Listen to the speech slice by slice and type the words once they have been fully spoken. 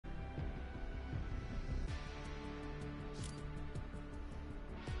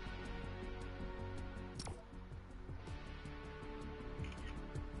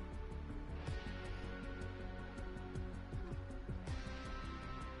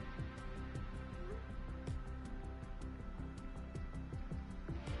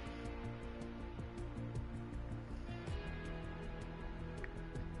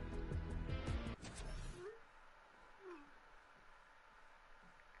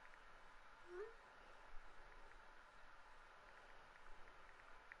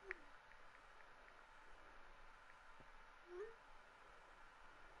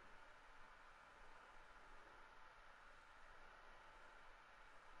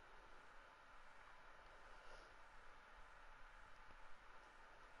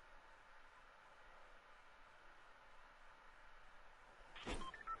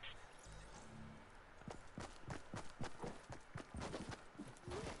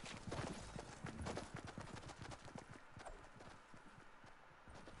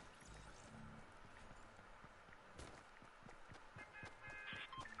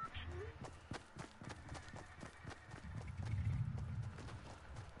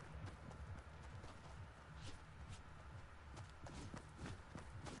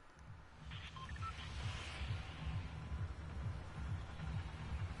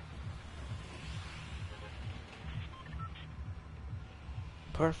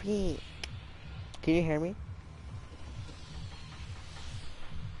Perfect. Can you hear me?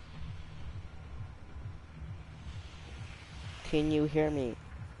 Can you hear me?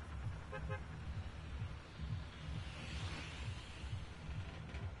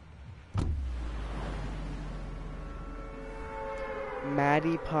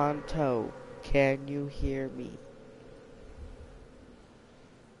 Maddie Ponto, can you hear me?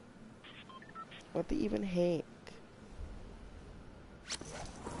 What the even heck?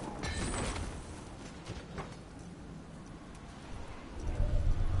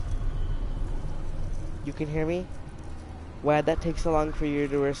 You can hear me? Why that takes so long for you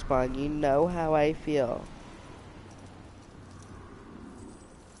to respond? You know how I feel.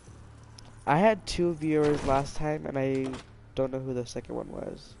 I had 2 viewers last time, and I don't know who the second one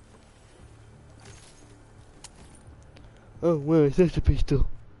was. Oh, where is Sasha pistol?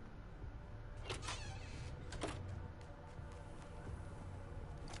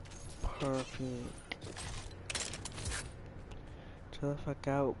 Perfect. Chill the fuck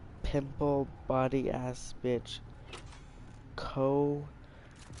out, pimple body ass bitch.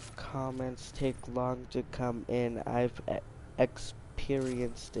 Comments take long to come in. I've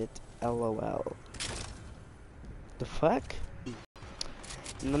experienced it. LOL. The fuck?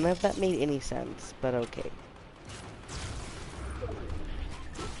 None of that made any sense, but okay.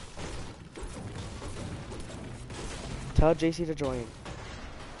 Tell JC to join.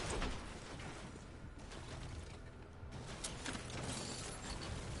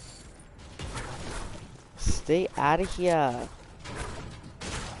 Stay out of here.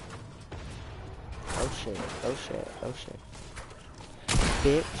 Oh shit, oh shit, oh shit.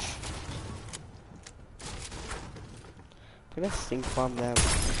 Bitch. I'm gonna stink bomb them.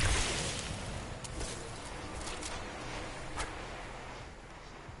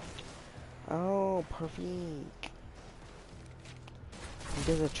 Oh, perfect.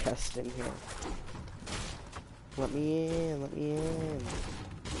 There's a chest in here. Let me in, let me in.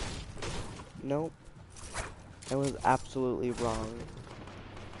 Nope. I was absolutely wrong.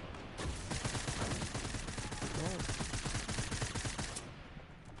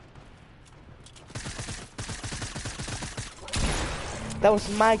 That was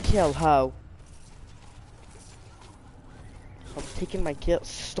my kill, ho. I'm taking my kill.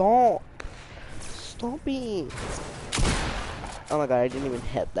 Stop. Stop it. Oh my god, I didn't even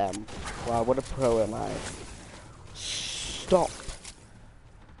hit them. Wow, what a pro am I. Stop.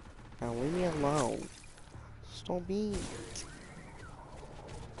 Now leave me alone. Stop it.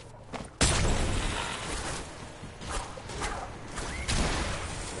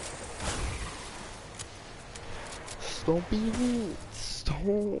 Stop it.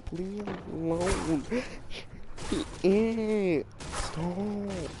 Stop. Leave me alone. Stop.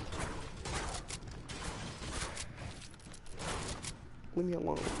 Leave me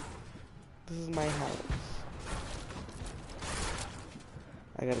alone. This is my house.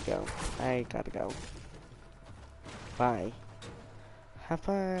 I gotta go. I gotta go. Bye. Have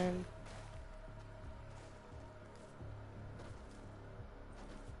fun.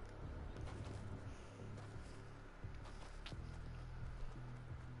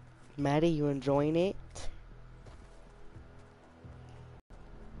 Maddie, you enjoying it?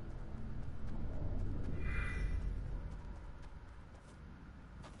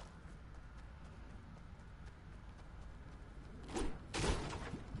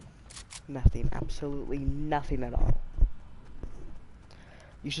 Nothing. Absolutely nothing at all.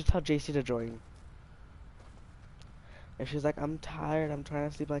 You should tell JC to join. If she's like, I'm tired, I'm trying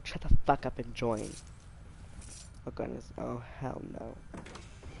to sleep, like, shut the fuck up and join. Oh goodness. Oh hell no.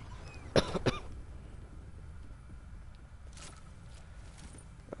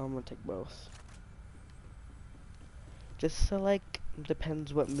 I'm gonna take both. Just so, like,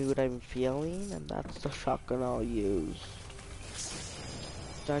 depends what mood I'm feeling, and that's the shotgun I'll use.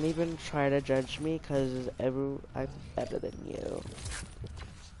 Don't even try to judge me, cause I'm better than you.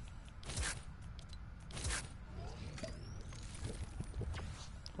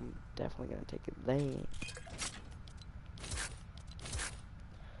 I'm definitely gonna take it there.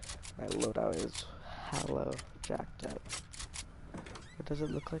 My loadout is hella jacked up. But does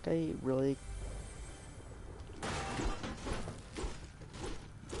it look like I really...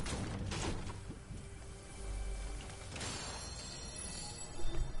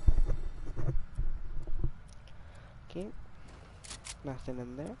 Okay. Nothing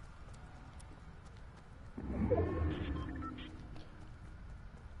in there.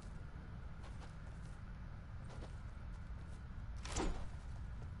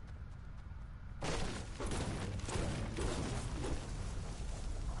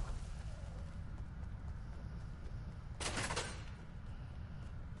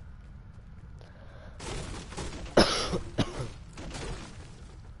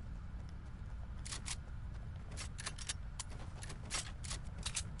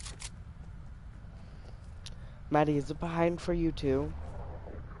 Maddie, is it behind for you too?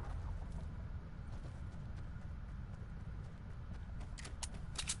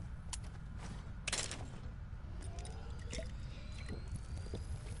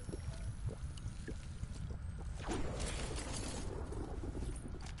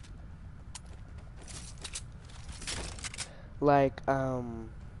 Like,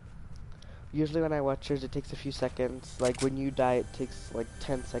 usually when I watch yours, it takes a few seconds. Like, when you die, it takes like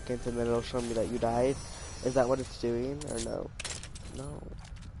 10 seconds and then it'll show me that you died. Is that what it's doing, or no? No.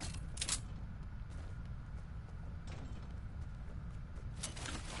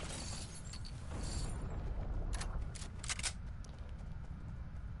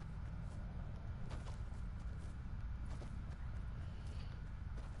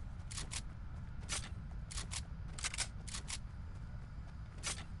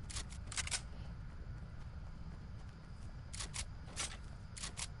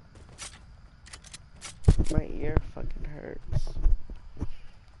 My ear fucking hurts.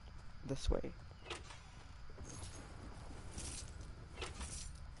 This way.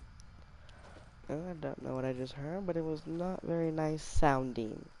 I don't know what I just heard, but it was not very nice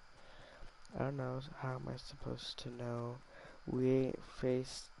sounding. I don't know, how am I supposed to know? We ain't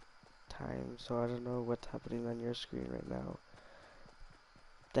FaceTime, so I don't know what's happening on your screen right now.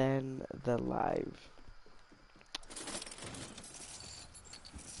 Then the live.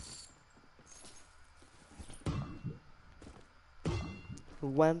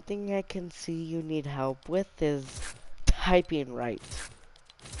 One thing I can see you need help with is typing right.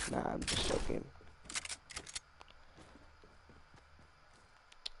 Nah, I'm just joking.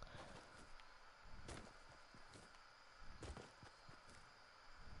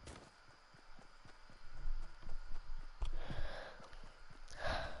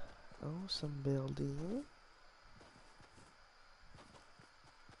 Oh, some building.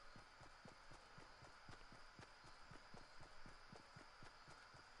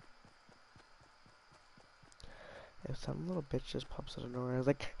 If some little bitch just pops out of nowhere, I was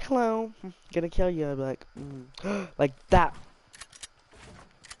like, hello, gonna kill you. I'd be like, like that.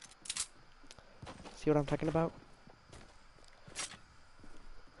 See what I'm talking about?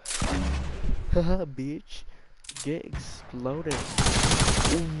 Haha, bitch. Get exploded.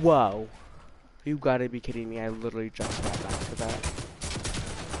 Whoa. You gotta be kidding me. I literally just got back to that.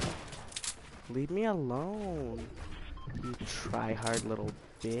 Leave me alone. You try-hard little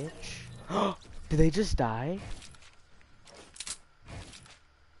bitch. Did they just die?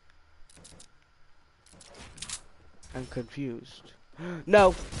 I'm confused.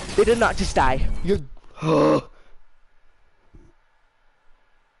 No, they did not just die. You're...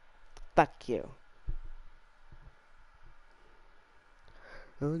 Fuck you.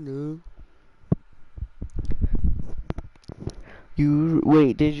 Oh no. You...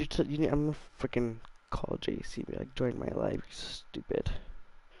 Wait, did you... I'm gonna freaking call JC. Be like, join my live, you stupid.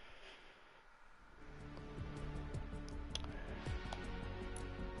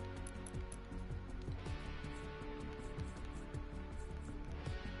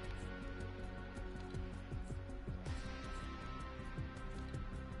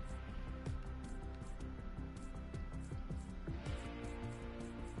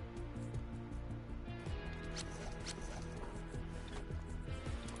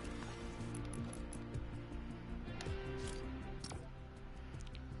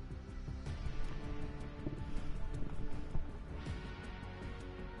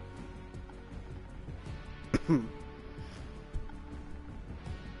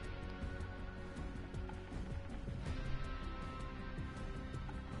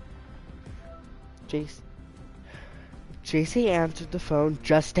 JC answered the phone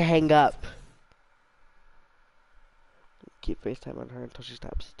just to hang up. Keep FaceTime on her until she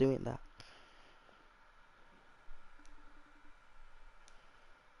stops doing that.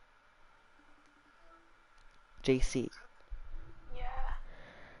 JC. Yeah.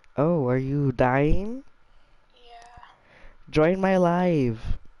 Oh, are you dying? Yeah. Join my live.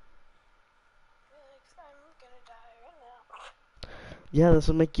 Felix, I'm gonna die right now. Yeah, this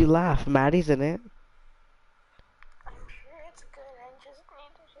will make you laugh. Maddie's in it. I'm sure it's good. I just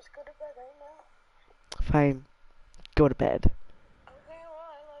need to just go to bed right now. Fine. Go to bed. Okay, well,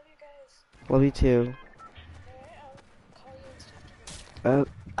 I love you guys. Love you too. Alright, I'll call you and stuff tomorrow.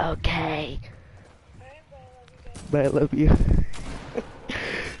 Oh, okay. Alright, but I love you guys. But I love you.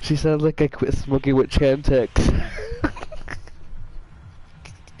 She sounds like I quit smoking with Chantix.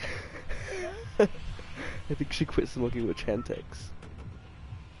 I think she quit smoking with Chantix.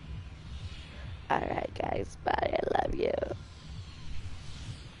 Alright guys, bye, I love you.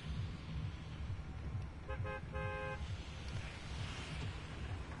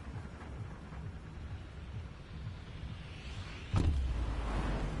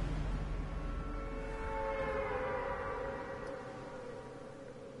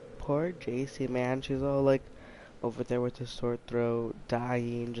 Poor JC, man. She's all like over there with a sore throat,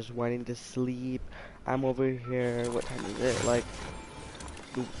 dying, just wanting to sleep. I'm over here. What time is it? Like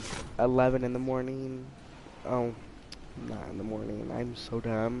 11 in the morning. Oh, not in the morning. I'm so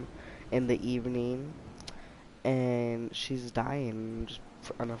dumb. In the evening, and she's dying just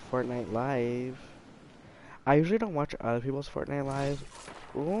on a Fortnite live. I usually don't watch other people's Fortnite lives.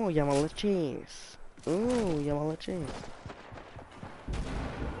 Ooh, yamaleches. Ooh, yamaleches.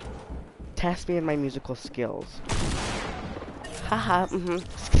 Test me in my musical skills. Haha,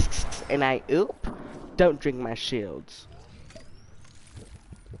 And I, oop, don't drink my shields.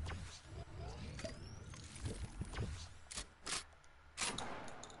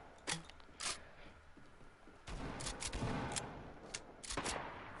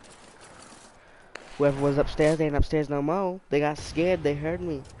 Whoever was upstairs, they ain't upstairs no more. They got scared, they heard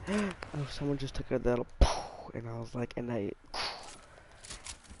me. Oh, someone just took a little, and I was like, and I,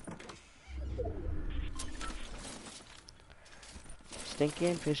 stinky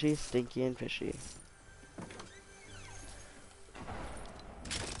and fishy, stinky and fishy.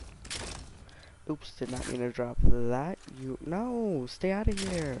 Oops, did not mean to drop that. You, no, stay out of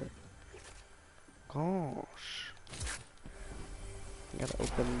here. Gosh. Gotta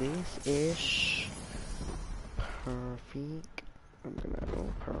open this ish. Perfect. I'm gonna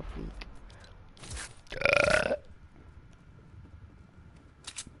go perfect.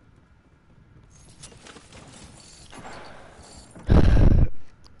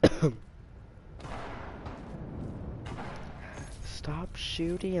 Stop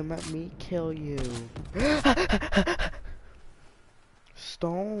shooting and let me kill you.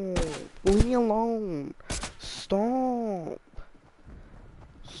 Stop. Leave me alone. Stop.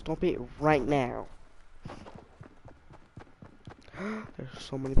 Stop it right now. There's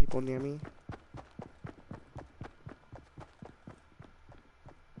so many people near me.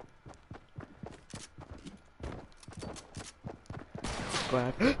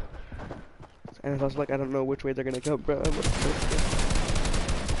 Glad. And I was like, I don't know which way they're gonna come from.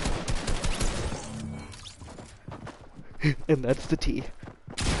 And that's the T.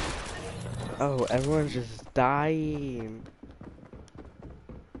 Oh, everyone's just dying.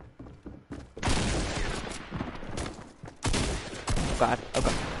 Oh god, oh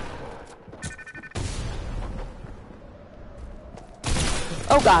god.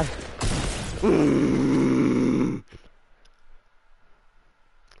 Oh god!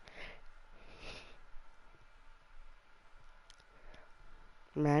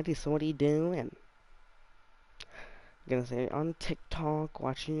 Maddie, so what are you doing? I'm gonna say on TikTok,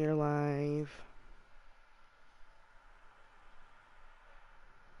 watching your live.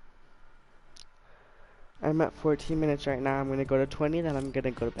 I'm at 14 minutes right now. I'm gonna go to 20, then I'm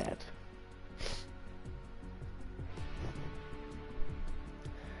gonna go to bed.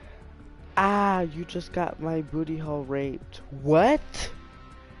 Ah, you just got my booty hole raped. What?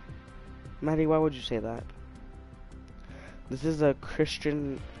 Maddie, why would you say that? This is a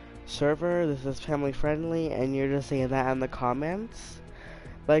Christian server, this is family friendly, and you're just saying that in the comments?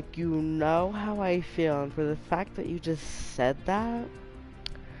 Like, you know how I feel, and for the fact that you just said that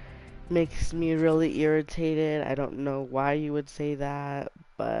makes me really irritated. I don't know why you would say that,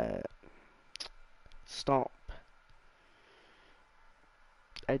 but stop.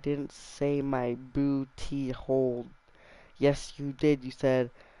 I didn't say my booty hole. Yes, you did. You said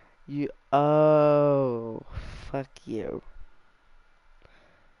you. Oh, fuck you,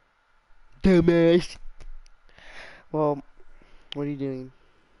 dumbass. Well, what are you doing?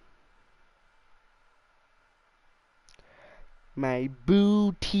 My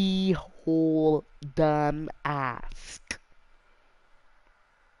booty hole, dumb ass.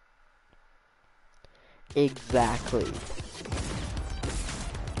 Exactly.